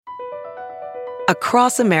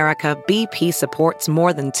Across America, BP supports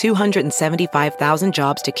more than 275,000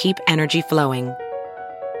 jobs to keep energy flowing.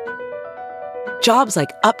 Jobs like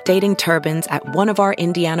updating turbines at one of our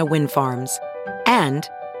Indiana wind farms and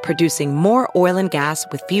producing more oil and gas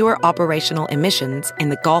with fewer operational emissions in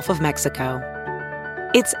the Gulf of Mexico.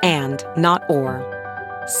 It's and, not or.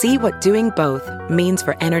 See what doing both means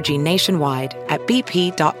for energy nationwide at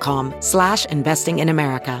bp.com/investing in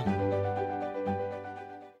America.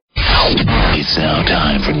 It's now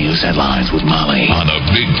time for news headlines with Molly on the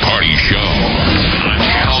Big Party Show on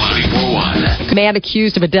Channel 941. A man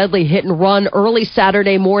accused of a deadly hit and run early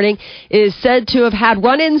Saturday morning is said to have had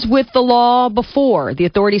run-ins with the law before. The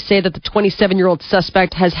authorities say that the 27-year-old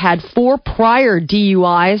suspect has had 4 prior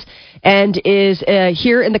DUIs and is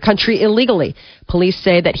here in the country illegally. Police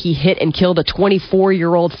say that he hit and killed a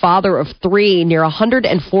 24-year-old father of 3 near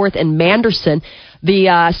 104th and Manderson.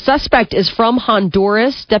 The suspect is from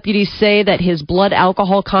Honduras. Deputies say that his blood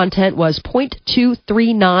alcohol content was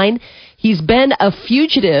 0.239. He's been a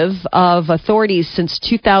fugitive of authorities since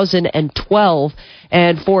 2012.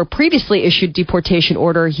 And for a previously issued deportation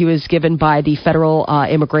order, he was given by the federal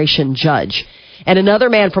immigration judge. And another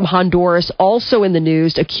man from Honduras, also in the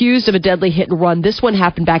news, accused of a deadly hit and run. This one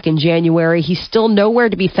happened back in January. He's still nowhere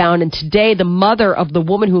to be found. And today, the mother of the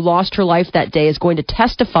woman who lost her life that day is going to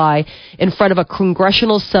testify in front of a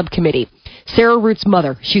congressional subcommittee. Sarah Root's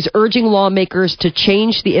mother. She's urging lawmakers to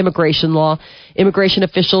change the immigration law. Immigration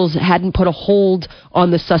officials hadn't put a hold on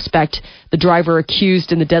the suspect, the driver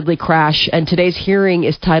accused in the deadly crash. And today's hearing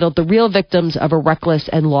is titled "The Real Victims of a Reckless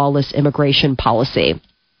and Lawless Immigration Policy."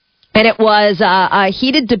 And it was a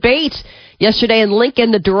heated debate yesterday in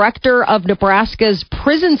Lincoln. The director of Nebraska's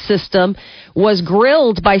prison system was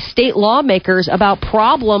grilled by state lawmakers about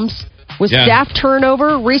problems with staff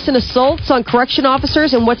turnover, recent assaults on correction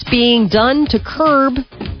officers, and what's being done to curb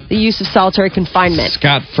the use of solitary confinement.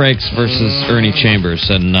 Scott Frakes versus Ernie Chambers.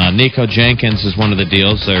 And Nico Jenkins is one of the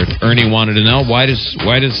deals there. Ernie wanted to know, why does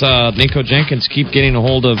Nico Jenkins keep getting a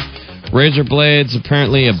hold of razor blades,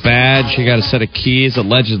 apparently a badge, he got a set of keys,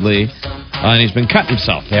 allegedly, and he's been cutting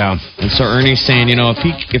himself. Yeah. And so Ernie's saying,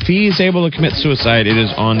 if he's able to commit suicide, it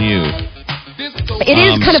is on you. It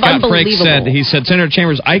is kind of Scott unbelievable. Frakes said, Senator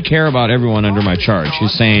Chambers, I care about everyone under my charge.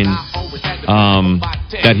 He's saying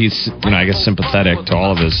that he's, I guess, sympathetic to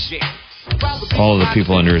all of the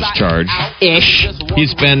people under his charge. Ish.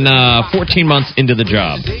 He's been 14 months into the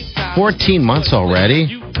job. 14 months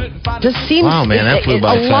already? Just seems wow, man, that flew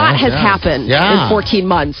by a lot has happened in 14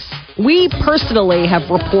 months. We personally have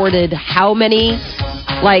reported how many,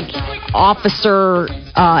 officer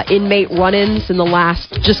inmate run-ins in the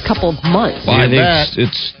last just couple of months. Well, I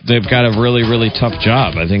think they've got a really, really tough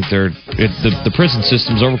job. I think the prison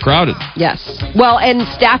system's overcrowded. Yes. Well, and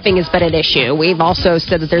staffing has been an issue. We've also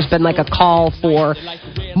said that there's been a call for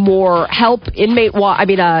more help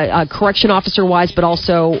correction officer-wise, but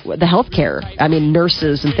also the healthcare.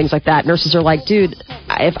 nurses and things like that. Nurses are like, dude,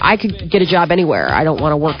 if I could get a job anywhere, I don't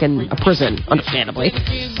want to work in a prison, understandably.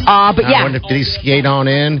 But yeah. I wonder, did he skate on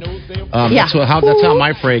in? Yeah. That's how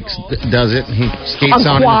my Frakes does it. He skates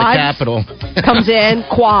on into the Capitol. Comes in,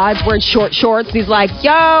 quads, wearing short shorts, and he's like,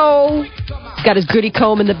 yo! He's got his goody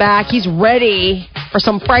comb in the back. He's ready for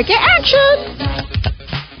some Frankie action!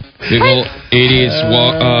 Big old 80s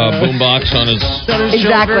boombox on his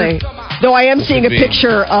Exactly. shoulder. Though I am seeing a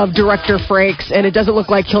picture of Director Frakes, and it doesn't look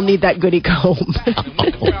like he'll need that goody comb.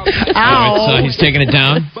 Ow! So he's taking it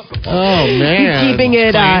down? Oh, man.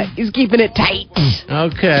 He's keeping it tight.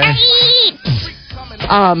 Okay.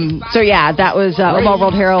 That was Omaha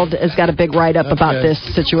World Herald has got a big write-up about this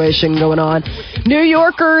situation going on. New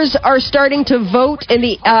Yorkers are starting to vote in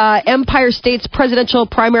the Empire State's presidential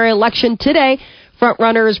primary election today.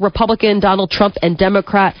 Frontrunners Republican Donald Trump and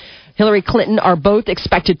Democrat Hillary Clinton are both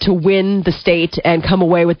expected to win the state and come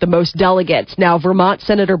away with the most delegates. Now, Vermont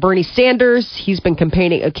Senator Bernie Sanders, he's been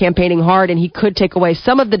campaigning hard, and he could take away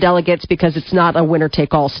some of the delegates because it's not a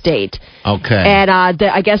winner-take-all state. Okay. And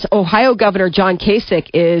I guess Ohio Governor John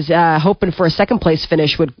Kasich is hoping for a second-place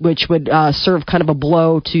finish, which would serve kind of a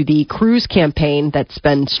blow to the Cruz campaign that's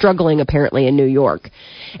been struggling, apparently, in New York.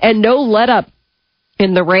 And no let-up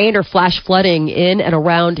in the rain or flash flooding in and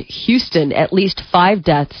around Houston. At least 5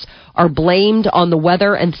 deaths are blamed on the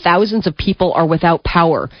weather, and thousands of people are without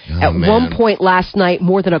power. One point last night,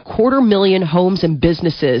 more than 250,000 homes and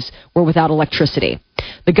businesses were without electricity.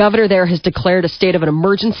 The governor there has declared a state of an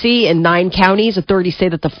emergency in 9 counties. Authorities say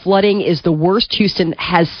that the flooding is the worst Houston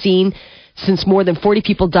has seen since more than 40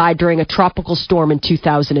 people died during a tropical storm in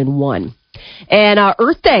 2001. And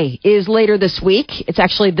Earth Day is later this week. It's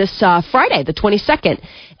actually this Friday, the 22nd.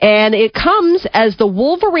 And it comes as the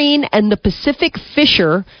wolverine and the Pacific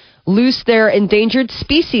fisher lose their endangered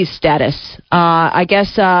species status. I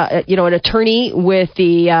guess, an attorney with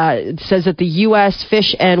says that the U.S.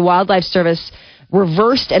 Fish and Wildlife Service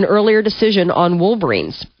reversed an earlier decision on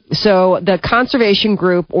wolverines. So the conservation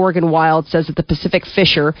group Oregon Wild says that the Pacific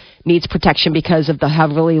fisher needs protection because of the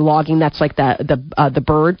heavily logging. That's like the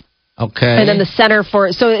bird. Okay. And then the Center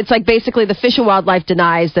so it's like basically the Fish and Wildlife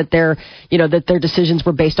denies that that their decisions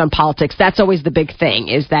were based on politics. That's always the big thing,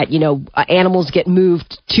 is that, animals get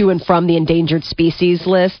moved to and from the endangered species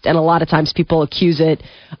list. And a lot of times people accuse it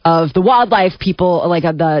of the wildlife people, like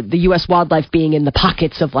the U.S. wildlife being in the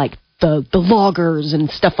pockets of like the loggers and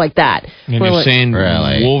stuff like that. And you're saying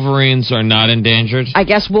wolverines are not endangered? I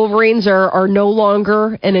guess wolverines are no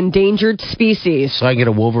longer an endangered species. So I get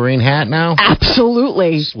a Wolverine hat now?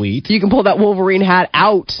 Absolutely. Sweet. You can pull that Wolverine hat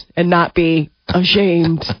out and not be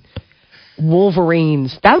ashamed.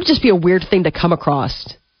 Wolverines. That would just be a weird thing to come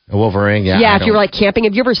across. A Wolverine, yeah. Yeah, if you were like camping.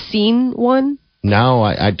 Have you ever seen one? No,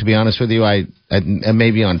 I to be honest with you, I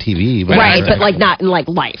maybe on TV. But right, but like not in like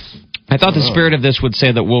life. I thought the spirit of this would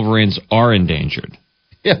say that wolverines are endangered.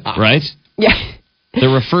 Yeah. Right? Yeah. The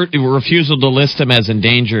refusal to list them as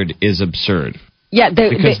endangered is absurd. Yeah,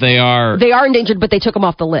 because they are endangered, but they took them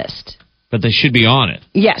off the list. But they should be on it.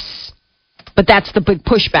 Yes. But that's the big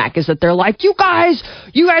pushback, is that they're like, you guys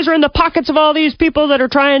are in the pockets of all these people that are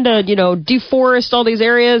trying to, deforest all these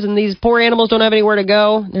areas, and these poor animals don't have anywhere to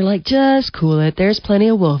go. And they're like, just cool it. There's plenty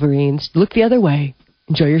of wolverines. Look the other way.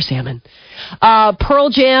 Enjoy your salmon. Pearl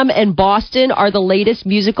Jam and Boston are the latest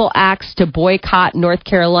musical acts to boycott North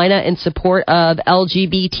Carolina in support of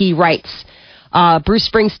LGBT rights. Bruce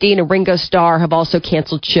Springsteen and Ringo Starr have also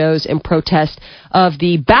canceled shows in protest of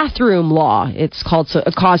the bathroom law. It's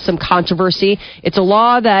caused some controversy. It's a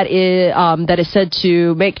law that is said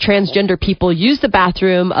to make transgender people use the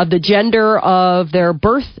bathroom of the gender of their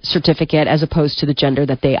birth certificate as opposed to the gender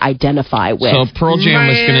that they identify with. So Pearl Jam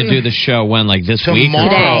was going to do the show when, like this week?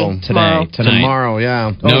 Tonight. Tomorrow,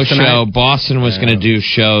 yeah. No show. Boston was going to do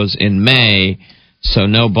shows in May. So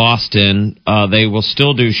no Boston. They will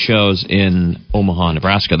still do shows in Omaha,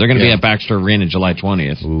 Nebraska. They're going to be at Baxter Arena July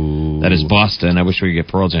 20th. Ooh. That is Boston. I wish we could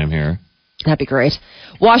get Pearl Jam here. That'd be great.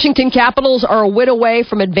 Washington Capitals are a win away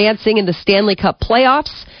from advancing in the Stanley Cup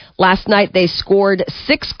playoffs. Last night they scored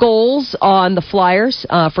 6 goals on the Flyers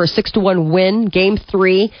for a 6-1 win, Game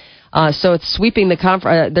 3. So it's sweeping the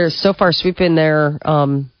conference. They're so far sweeping their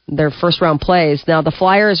first round plays. Now the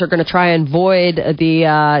Flyers are going to try and void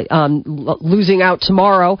the losing out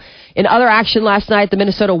tomorrow. In other action last night, the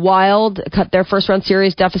Minnesota Wild cut their first round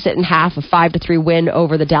series deficit in half, a 5-3 win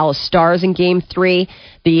over the Dallas Stars in Game 3.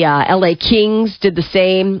 The LA Kings did the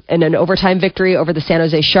same in an overtime victory over the San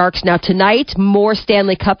Jose Sharks. Now tonight, more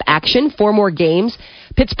Stanley Cup action, 4 more games.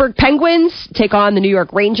 Pittsburgh Penguins take on the New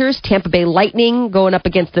York Rangers. Tampa Bay Lightning going up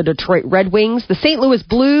against the Detroit Red Wings. The St. Louis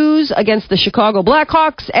Blues against the Chicago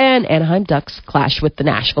Blackhawks. And Anaheim Ducks clash with the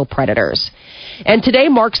Nashville Predators. And today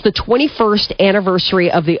marks the 21st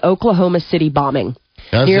anniversary of the Oklahoma City bombing.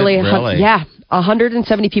 Does it really?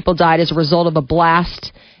 170 people died as a result of a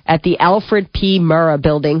blast at the Alfred P. Murrah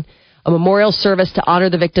building. A memorial service to honor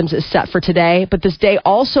the victims is set for today, but this day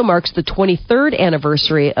also marks the 23rd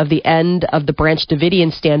anniversary of the end of the Branch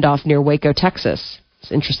Davidian standoff near Waco, Texas.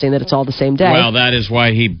 It's interesting that it's all the same day. Well, that is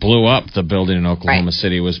why he blew up the building in Oklahoma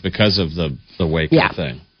City, was because of the Waco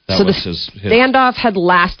thing. So the standoff had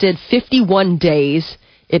lasted 51 days.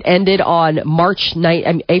 It ended on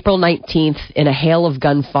April 19th in a hail of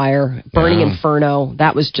gunfire, burning inferno.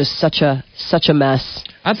 That was just such a mess.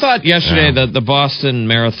 I thought yesterday that the Boston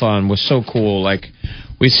Marathon was so cool. Like,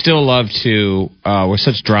 we still love to, we're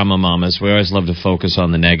such drama mamas. We always love to focus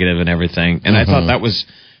on the negative and everything. And I thought that was,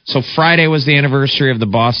 so Friday was the anniversary of the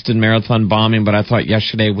Boston Marathon bombing, but I thought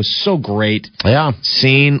yesterday was so great. Yeah.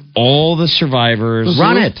 Seeing all the survivors.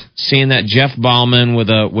 Run it. Seeing that Jeff Bauman with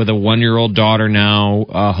a 1-year-old daughter now,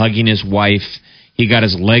 hugging his wife. He got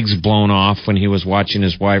his legs blown off when he was watching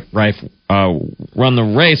his wife run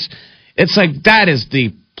the race. It's like, that is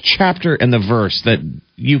the chapter and the verse that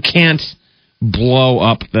you can't blow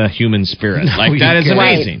up the human spirit. Like, that is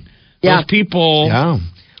amazing. Right. Those people... Yeah.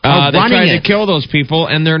 They tried to kill those people,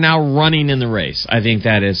 and they're now running in the race. I think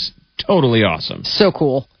that is totally awesome. So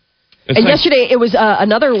cool. Yesterday, it was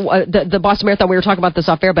the Boston Marathon. We were talking about this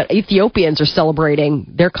off air, but Ethiopians are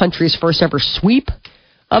celebrating their country's first ever sweep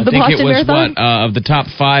of the Boston Marathon. Of the top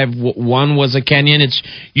 5, one was a Kenyan. It's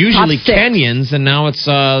usually Kenyans, and now it's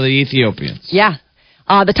the Ethiopians. Yeah.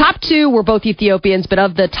 The top 2 were both Ethiopians, but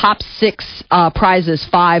of the top 6 prizes,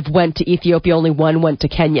 5 went to Ethiopia. Only 1 went to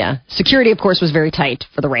Kenya. Security, of course, was very tight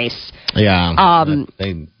for the race. Yeah.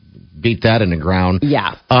 They beat that in the ground.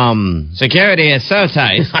 Yeah. Security is so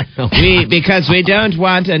tight. Because we don't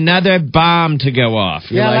want another bomb to go off.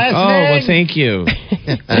 You're like, well, thank you.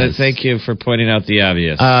 Thank you for pointing out the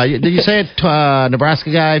obvious. Did you say it?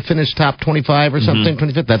 Nebraska guy finished top 25 or something?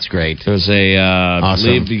 25th? That's great. There was I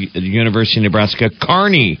believe, the University of Nebraska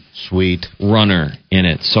Kearney Sweet runner in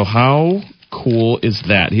it. So how cool is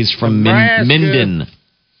that? He's from Minden.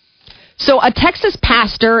 So a Texas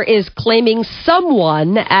pastor is claiming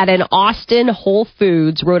someone at an Austin Whole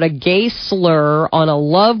Foods wrote a gay slur on a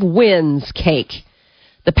Love Wins cake.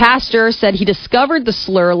 The pastor said he discovered the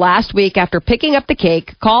slur last week after picking up the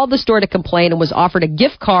cake, called the store to complain, and was offered a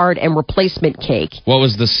gift card and replacement cake. What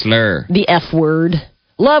was the slur? The F word.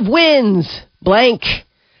 Love wins. Blank.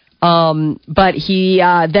 But he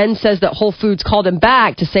then says that Whole Foods called him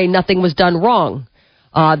back to say nothing was done wrong.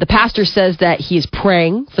 The pastor says that he is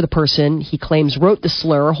praying for the person he claims wrote the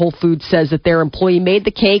slur. Whole Foods says that their employee made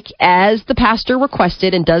the cake as the pastor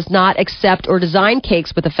requested and does not accept or design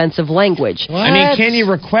cakes with offensive language. What? I mean, can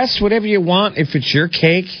you request whatever you want if it's your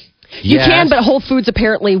cake? You can, but Whole Foods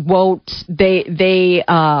apparently won't. They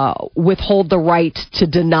withhold the right to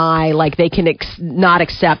deny, like they can not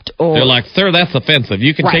accept or... They're like, sir, that's offensive.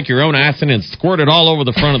 You can take your own acid and squirt it all over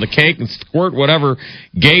the front of the cake and squirt whatever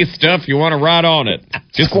gay stuff you want to write on it.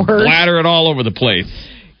 Just splatter it all over the place.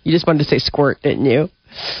 You just wanted to say squirt, didn't you?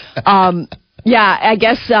 Yeah, I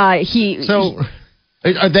guess So,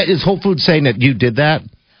 is Whole Foods saying that you did that?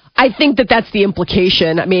 I think that's the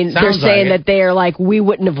implication. I mean, they're saying that they're like, we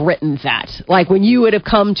wouldn't have written that. Like, when you would have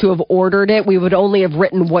come to have ordered it, we would only have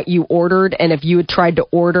written what you ordered. And if you had tried to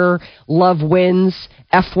order Love Wins,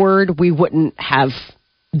 F word, we wouldn't have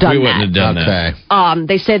done that. We wouldn't have done that.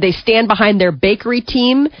 They said they stand behind their bakery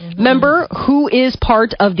team member, who is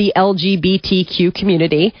part of the LGBTQ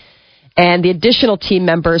community. And the additional team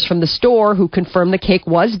members from the store who confirmed the cake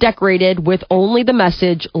was decorated with only the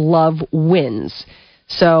message, Love Wins.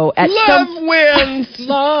 So at wins.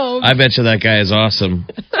 Love. I bet you that guy is awesome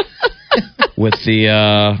with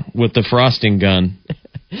the frosting gun.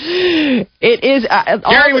 It is.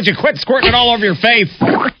 Gary, would you quit squirting it all over your face?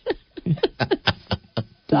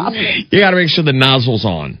 Stop it. You got to make sure the nozzle's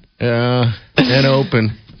on. And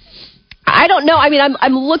open. I don't know. I mean,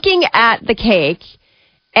 I'm looking at the cake.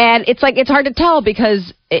 And it's hard to tell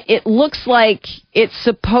because it looks like it's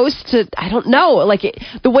supposed to, I don't know, like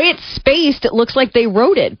the way it's spaced, it looks like they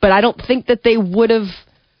wrote it, but I don't think that they would have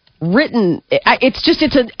written.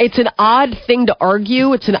 It's an odd thing to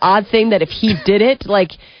argue. It's an odd thing that if he did it,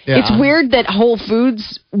 it's weird that Whole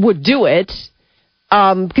Foods would do it.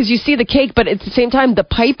 Because you see the cake, but at the same time, the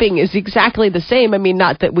piping is exactly the same. I mean,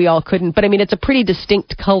 not that we all couldn't, but I mean, it's a pretty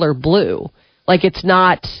distinct color blue. Like, it's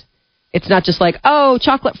not just like, oh,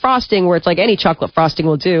 chocolate frosting, where it's like any chocolate frosting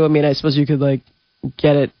will do. I mean, I suppose you could,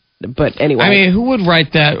 get it. But anyway. I mean, who would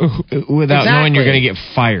write that without knowing you're going to get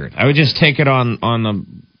fired? I would just take it on the,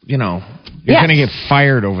 you're going to get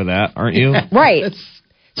fired over that, aren't you? Right.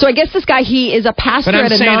 So I guess this guy, he is a pastor but I'm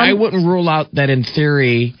at a saying I wouldn't rule out that in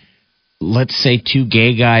theory, let's say 2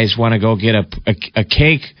 gay guys want to go get a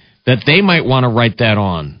cake that they might want to write that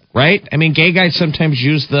on, right? I mean, gay guys sometimes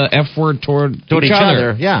use the F word toward each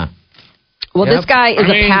other. Yeah. Well, this guy is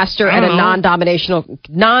a pastor at a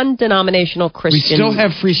non-denominational Christian. We still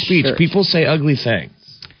have free speech. church. People say ugly things,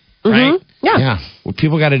 right? Yeah. What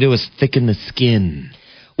people got to do is thicken the skin.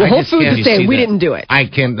 Well, Whole Foods is saying we didn't do it. I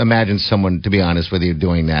can't imagine someone, to be honest with you,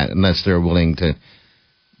 doing that unless they're willing to,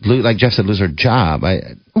 like Jeff said, lose their job.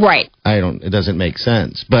 Right. It doesn't make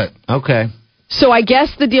sense. But okay. So I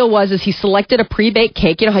guess the deal was he selected a pre-baked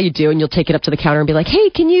cake. You know how you do, and you'll take it up to the counter and be like, hey,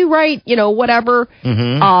 can you write, whatever.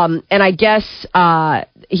 And I guess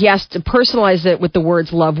he has to personalize it with the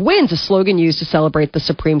words Love Wins, a slogan used to celebrate the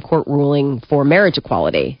Supreme Court ruling for marriage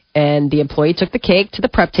equality. And the employee took the cake to the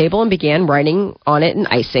prep table and began writing on it in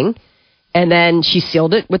icing. And then she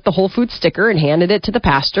sealed it with the Whole Foods sticker and handed it to the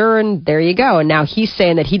pastor, and there you go. And now he's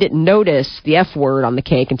saying that he didn't notice the F word on the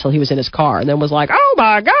cake until he was in his car, and then was like, oh,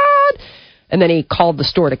 my God. And then he called the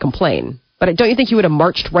store to complain. But don't you think you would have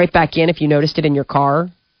marched right back in if you noticed it in your car?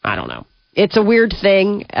 I don't know. It's a weird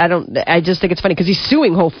thing. I just think it's funny because he's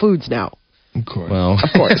suing Whole Foods now. Of course. Well, of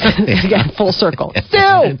course. Again, full circle.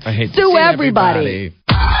 Sue everybody.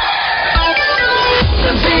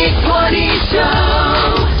 The Big Party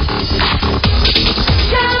Show.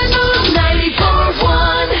 Channel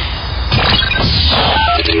 94.1.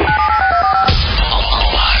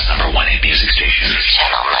 Omaha's #1 hit music station.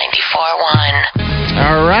 Channel 94.1.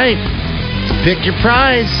 all right. Pick your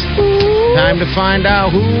prize. Time to find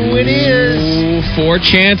out who it is. Ooh, 4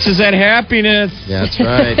 chances at happiness. That's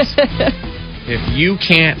right. If you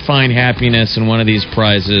can't find happiness in one of these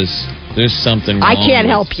prizes, there's something wrong. I can't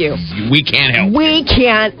help you. We can't help We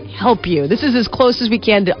can't help you. This is as close as we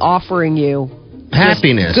can to offering you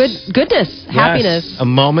Happiness. goodness, happiness. A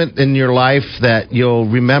moment in your life that you'll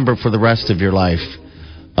remember for the rest of your life.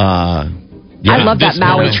 I love that this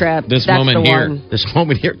Maui moment- trip. this That's moment the here. one. This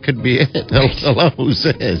moment here could be it. Hello, who's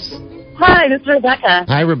this? Hi, this is Rebecca.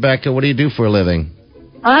 Hi, Rebecca. What do you do for a living?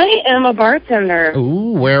 I am a bartender.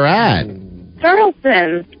 Ooh, where at?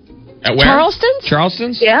 Charleston. At where? Charleston's?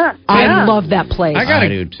 Charleston's? Yeah. I yeah. love that place. I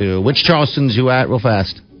do too. Which Charleston's you at, real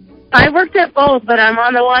fast? I worked at both, but I'm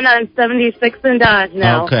on the one on 76th and Dodge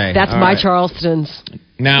now. Okay, That's all my right. Charleston's.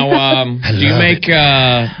 Now, do you love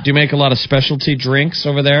make a lot of specialty drinks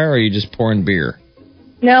over there, or are you just pouring beer?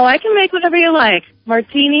 No, I can make whatever you like.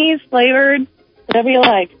 Martinis, flavored, whatever you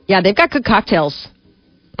like. Yeah, they've got good cocktails.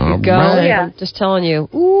 All Go. right. Yeah. I'm just telling you.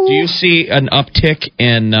 Ooh. Do you see an uptick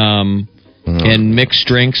in mixed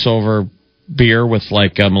drinks over beer with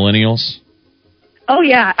like millennials? Oh,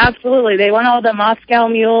 yeah, absolutely. They want all the Moscow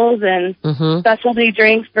mules and specialty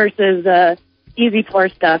drinks versus easy pour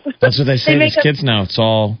stuff. That's what they say to make these kids now. It's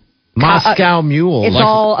all Moscow Mule. It's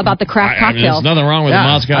all about the craft I mean, there's cocktail. nothing wrong with Yeah, a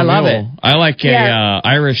Moscow I love mule. it. I like a Yeah.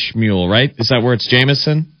 Irish mule, right? Is that where it's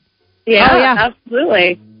Jameson? Yeah, Oh, yeah.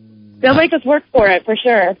 absolutely. They'll make us work for it, for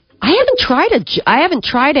sure. I haven't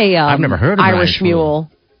tried a I've never heard of an Irish Irish mule.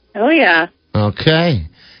 Oh, yeah. Okay.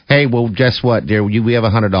 Hey, well, guess what, dear? We have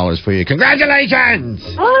 $100 for you. Congratulations!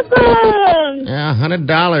 Awesome! Yeah,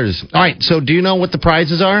 $100. All right, so do you know what the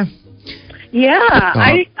prizes are? Yeah,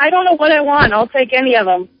 I don't know what I want. I'll take any of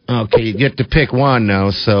them. Okay, you get to pick one,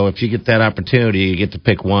 though. So if you get that opportunity, you get to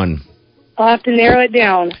pick one. I'll have to narrow it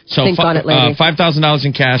down. So Think on it, lady. $5,000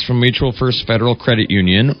 in cash from Mutual First Federal Credit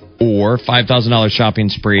Union, or $5,000 shopping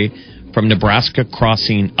spree from Nebraska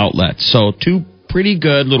Crossing Outlet. So 2 pretty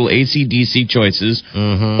good little AC/DC choices.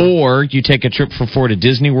 Or you take a trip for 4 to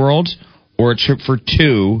Disney World, or a trip for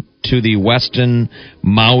 2 to the Westin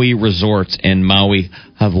Maui Resorts in Maui,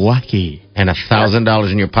 Hawaii. And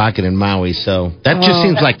 $1,000 in your pocket in Maui. So that just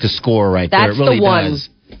seems like the score right there. That's It really the one. does.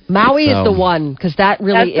 Maui is So- the one because that That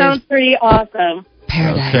really sounds is pretty awesome.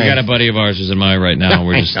 paradise. We got a buddy of ours who's in Maui right now.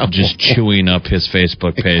 We're I know. just chewing up his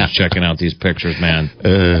Facebook page, checking out these pictures, man.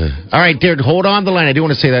 All right, dear, hold on the line. I do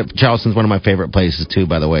want to say that Charleston's one of my favorite places, too,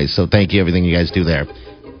 by the way. So thank you, everything you guys do there.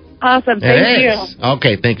 Awesome. Thank you.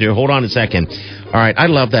 Okay, thank you. Hold on a second. All right, I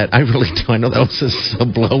love that. I really do. I know that was just so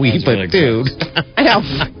blowy, That's but really dude. I know.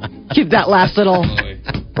 Give that last little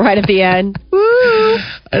right at the end. Woo.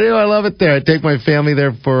 I do. I love it there. I take my family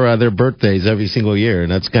there for their birthdays every single year,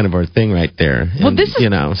 and that's kind of our thing right there. Well, And, this is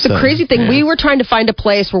the so, crazy thing. yeah. We were trying to find a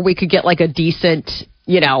place where we could get like a decent,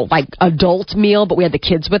 like adult meal, but we had the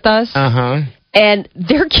kids with us. Uh-huh. And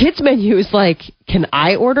their kids menu is like, can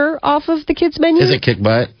I order off of the kids menu? Is it kick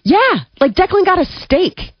butt? Yeah. Like Declan got a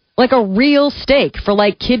steak, like a real steak for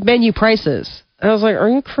like kid menu prices. I was like, are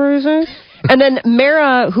you crazy? And then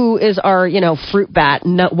Mara, who is our, fruit bat,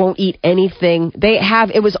 won't eat anything.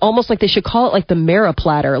 It was almost like they should call it like the Mara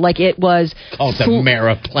platter. Like it was. Oh, it's a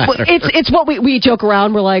Mara platter. It's what we joke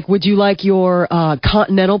around. We're like, would you like your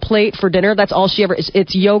continental plate for dinner? That's all she ever.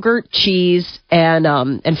 It's yogurt, cheese, and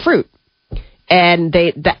fruit. And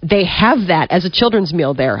they have that as a children's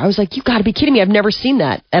meal there. I was like, you got to be kidding me! I've never seen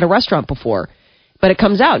that at a restaurant before. But it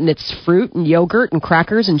comes out and it's fruit and yogurt and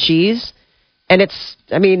crackers and cheese. And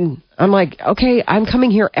I'm like, okay, I'm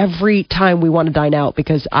coming here every time we want to dine out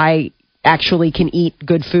because I actually can eat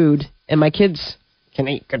good food and my kids can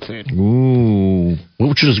eat good food. Ooh.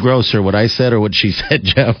 Which was grosser, what I said or what she said,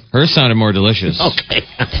 Jeff? Hers sounded more delicious. Okay.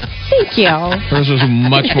 Thank you. Hers was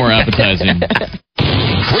much more appetizing.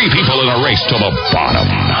 3 people in a race to the bottom.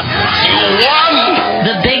 You won!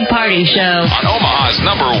 The Big Party Show. On Omaha's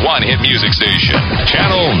 #1 hit music station,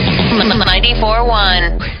 Channel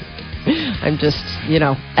 94.1. I'm just,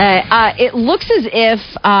 it looks as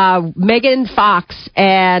if Megan Fox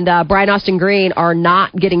and Brian Austin Green are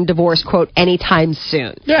not getting divorced, quote, anytime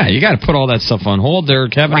soon. Yeah, you got to put all that stuff on hold. They're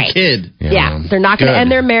having Right. a kid. Yeah, they're not going to Good.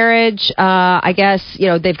 end their marriage. I guess,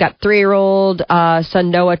 they've got 3-year-old son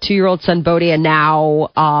Noah, 2-year-old son Bodie, and now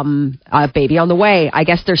a baby on the way. I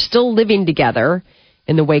guess they're still living together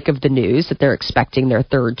in the wake of the news that they're expecting their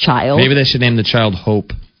 3rd child. Maybe they should name the child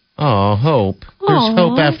Hope, Oh, hope. There's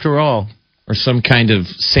hope after all. or some kind of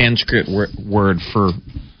Sanskrit word for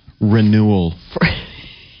renewal.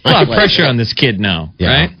 A lot of pressure on this kid now, Yeah.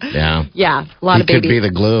 right? Yeah. Yeah, a lot He of could babies. be the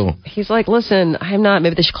glue. He's like, listen, I'm not.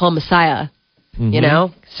 Maybe they should call him Messiah.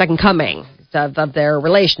 Second coming. of their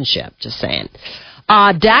relationship. Just saying.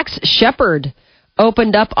 Dax Shepard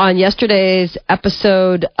opened up on yesterday's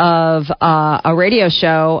episode of a radio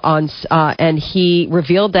show and he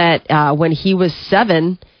revealed that when he was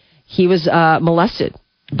 7, he was molested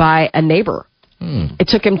by a neighbor. It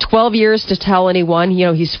took him 12 years to tell anyone.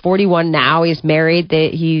 He's 41 now. He's married.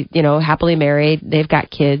 Happily married. They've got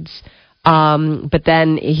kids. But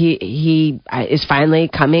then he is finally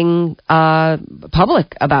coming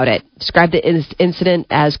public about it. Described the incident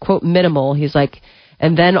as, quote, minimal. He's like,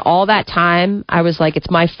 and then all that time, I was like, it's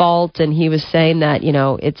my fault. And he was saying that,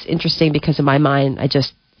 it's interesting because in my mind,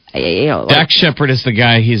 Dax Shepard is the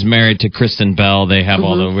guy. He's married to Kristen Bell. They have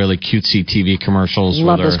all the really cutesy TV commercials.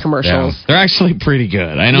 Love those commercials. Yeah. They're actually pretty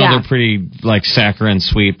good. I know they're pretty saccharine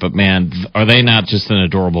sweet, but man, are they not just an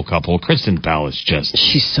adorable couple? Kristen Bell is just...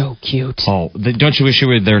 She's so cute. Oh, don't you wish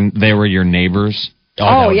they were your neighbors? Oh,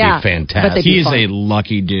 that would be fantastic. He's a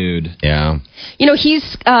lucky dude. Yeah.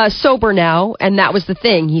 He's sober now, and that was the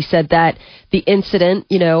thing. He said that the incident,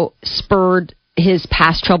 spurred his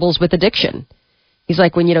past troubles with addiction. He's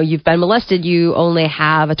like, when, you've been molested, you only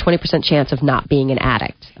have a 20% chance of not being an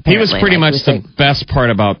addict. He was pretty much the best part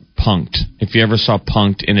about Punk'd. If you ever saw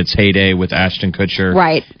Punk'd in its heyday with Ashton Kutcher,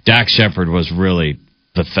 right? Dax Shepard was really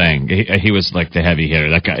the thing. He was like the heavy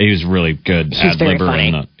hitter. That guy, he was really good. He's very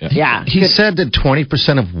funny. He said that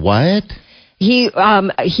 20% of what? He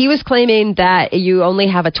was claiming that you only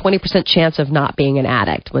have a 20% chance of not being an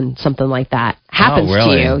addict when something like that happens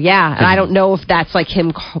to you. Yeah, and I don't know if that's like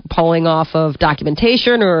him pulling off of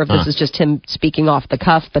documentation or if this is just him speaking off the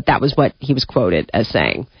cuff, but that was what he was quoted as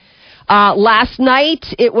saying. Last night,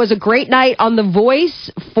 it was a great night on The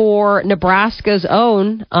Voice for Nebraska's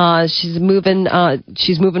own. She's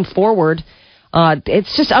moving forward.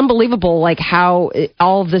 It's just unbelievable, like how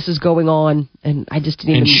all of this is going on, and I just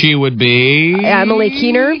didn't even... And she would be... Emily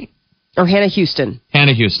Keener or Hannah Houston?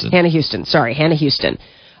 Hannah Houston. Sorry, Hannah Houston.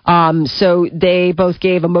 So they both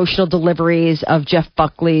gave emotional deliveries of Jeff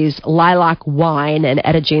Buckley's Lilac Wine and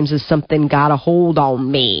Etta James's Something Got a Hold on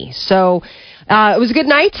Me. So it was a good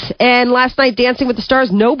night, and last night, Dancing with the Stars,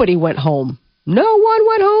 nobody went home. No one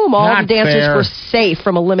went home. All the dancers were safe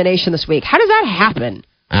from elimination this week. How does that happen?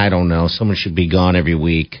 I don't know. Someone should be gone every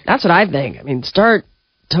week. That's what I think. I mean, start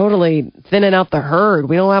totally thinning out the herd.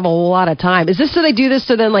 We don't have a whole lot of time. Is this so they do this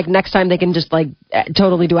so then, like, next time they can just, like,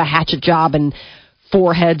 totally do a hatchet job and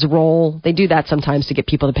 4 heads roll? They do that sometimes to get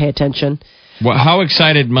people to pay attention. Well, how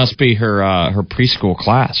excited must be her preschool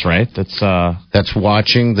class, right? That's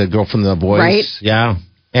watching the girl from The Voice. Right? Yeah.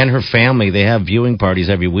 And her family, they have viewing parties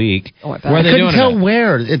every week. Oh, I couldn't tell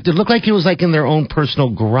where. It looked like it was like in their own personal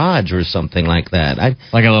garage or something like that.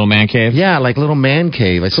 Like a little man cave? Yeah, like a little man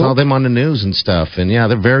cave. I saw them on the news and stuff. And yeah,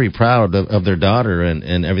 they're very proud of their daughter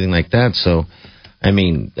and everything like that. So, I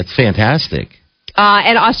mean, it's fantastic.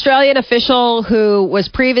 An Australian official who was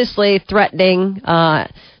previously threatening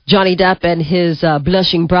Johnny Depp and his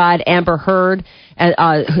blushing bride, Amber Heard,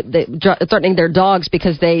 threatening their dogs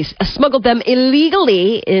because they smuggled them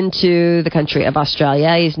illegally into the country of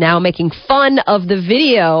Australia. He's now making fun of the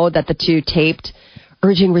video that the two taped,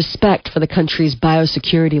 urging respect for the country's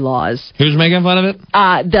biosecurity laws. Who's making fun of it?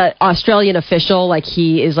 The Australian official, like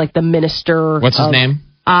he is like the minister. What's his name?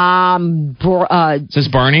 Is this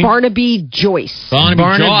Barney? Barnaby Joyce. Barnaby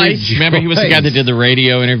Joyce. Remember, he was the guy that did the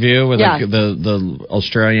radio interview with the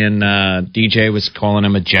Australian DJ was calling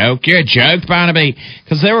him a joke. You're a joke, Barnaby.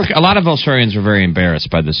 Because a lot of Australians were very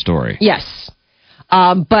embarrassed by this story. Yes.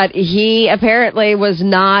 But he apparently was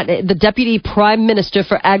not the Deputy Prime Minister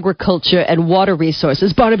for Agriculture and Water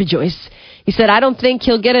Resources, Barnaby Joyce. He said, I don't think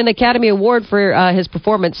he'll get an Academy Award for his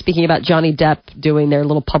performance, speaking about Johnny Depp doing their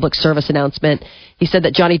little public service announcement. He said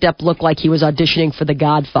that Johnny Depp looked like he was auditioning for The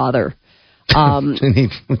Godfather.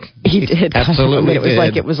 He did. Absolutely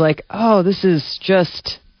It was like, oh, this is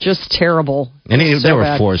just terrible. And they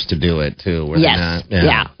were forced to do it, too, were they not?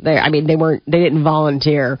 Yeah. They didn't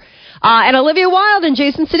volunteer. And Olivia Wilde and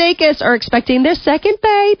Jason Sudeikis are expecting their second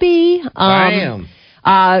baby.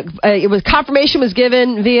 Confirmation was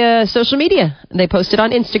given via social media. They posted on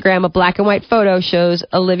Instagram a black and white photo shows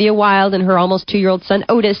Olivia Wilde and her almost 2-year-old son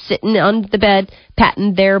Otis sitting on the bed,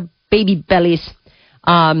 patting their baby bellies.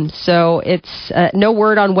 So it's no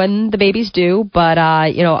word on when the baby's due, but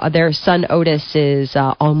their son Otis is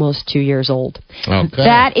almost 2 years old. Okay.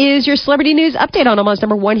 That is your celebrity news update on Omaha's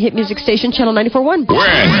 #1 hit music station, Channel 94.1.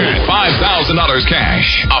 Win $5,000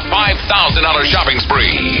 cash, a $5,000 shopping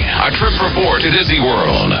spree, a trip for 4 to Disney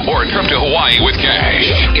World, or a trip to Hawaii with cash.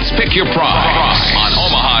 It's Pick Your Prize on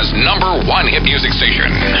Omaha's #1 hit music station,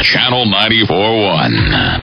 Channel 94.1.